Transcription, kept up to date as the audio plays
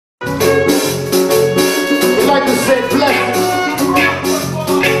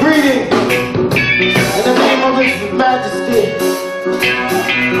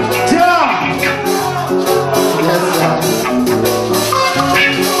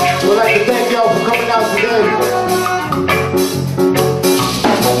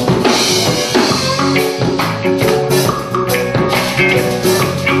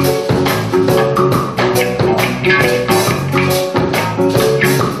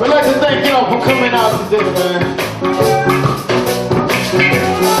Thank you all for coming out today, man.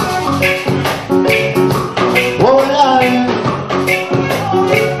 Oh, Lord.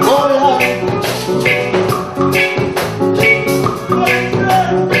 Oh, Lord.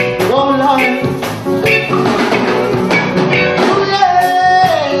 Oh, Lord. Oh,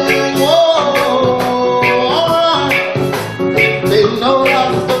 yeah. Oh, they know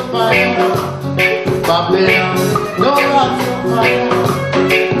Rastafari. Babylon, no Rastafari.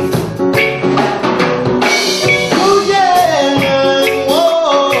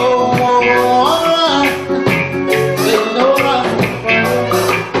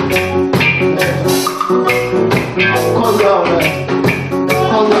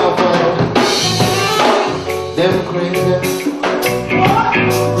 Them crazy,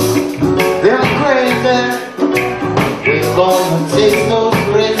 we're gonna chase those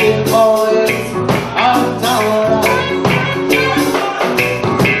crazy boys out town.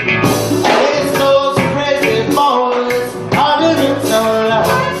 Chase those crazy boys out of town.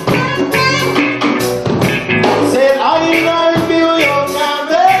 Said I learned build your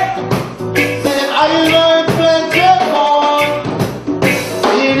cabin. Said I learned plenty more.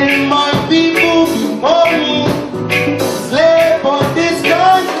 Feeding my people before me. Slave for this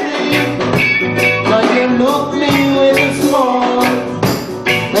country. Now you look me with a smile,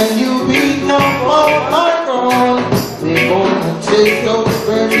 and you beat up all my wrong. They gonna take those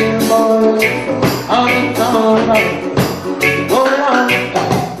crazy boys out of town. Go on,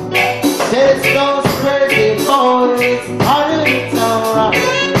 take those crazy boys out of town.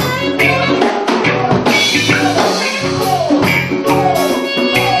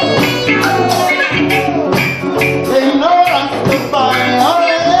 They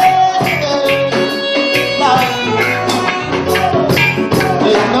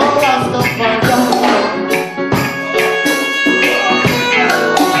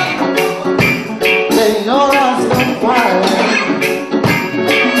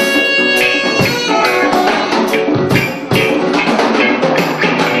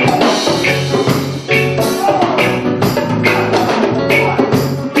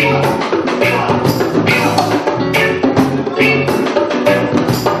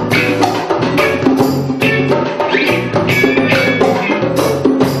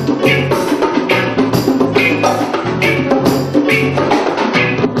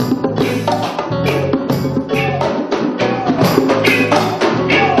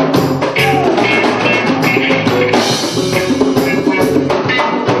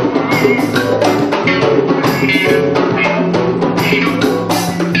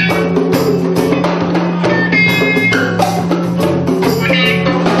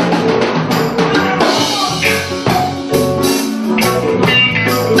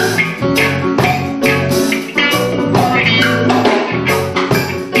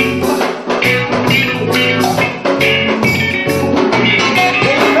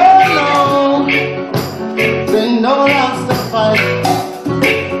know Rastafari.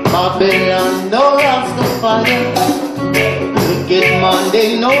 Babylon, no Rastafari. Wicked man, they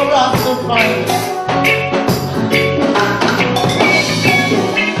know Rastafari.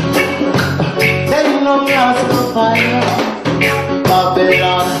 They know Rastafari.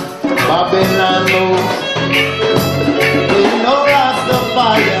 Babylon, Babylon knows. They know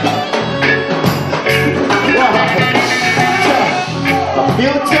Rastafari. Wow.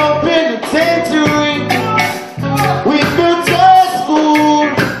 Built your penitentiary. We built your school.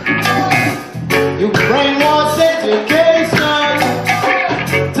 You brainwash education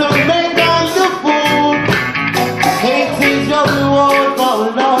to make us the fool. Hate is your reward for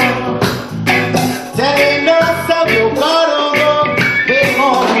love. Telling us of your God of love. They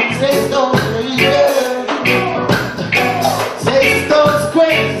gonna chase those crazy, chase those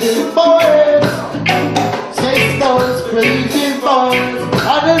crazy boys, chase those crazy boys.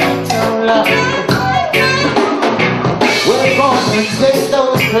 I don't know love. We're gonna chase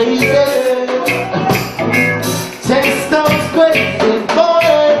those crazy. Chase those crazy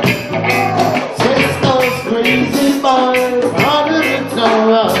boys. Chase those crazy boys. How does it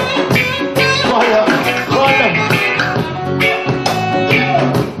know? Fire, fire.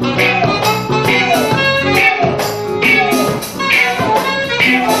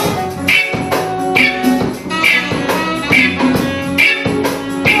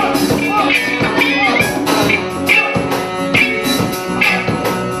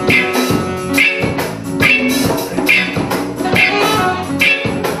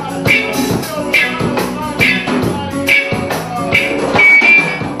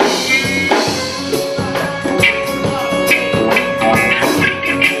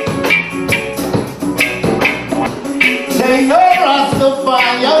 They know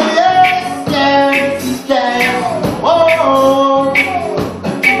Rastafari, oh yeah.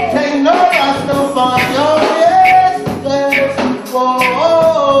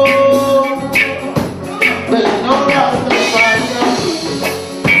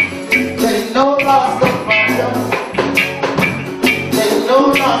 Rastafari. They know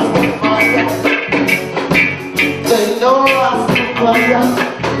Rastafari. They know Rastafari.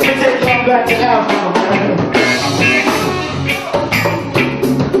 Let me take y'all back to Africa, man.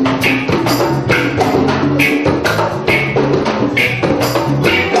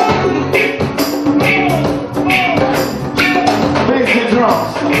 Bass and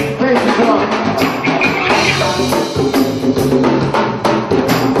drums. Bass and drums.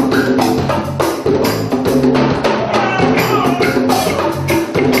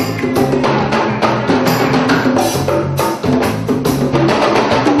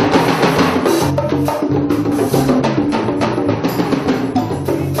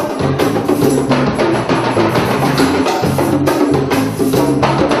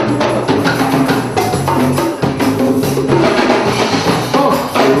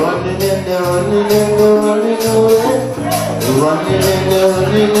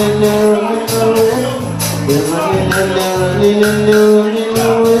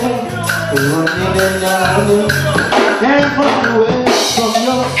 Can't run away from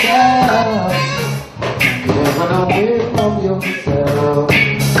yourself. Can't run away from yourself.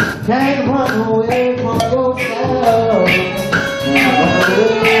 Can't run away from yourself. Can't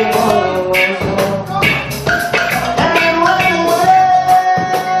run away from yourself. Can't run away.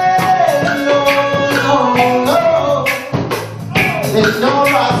 No, no, no. There's no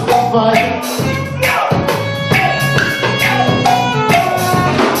Rastafari.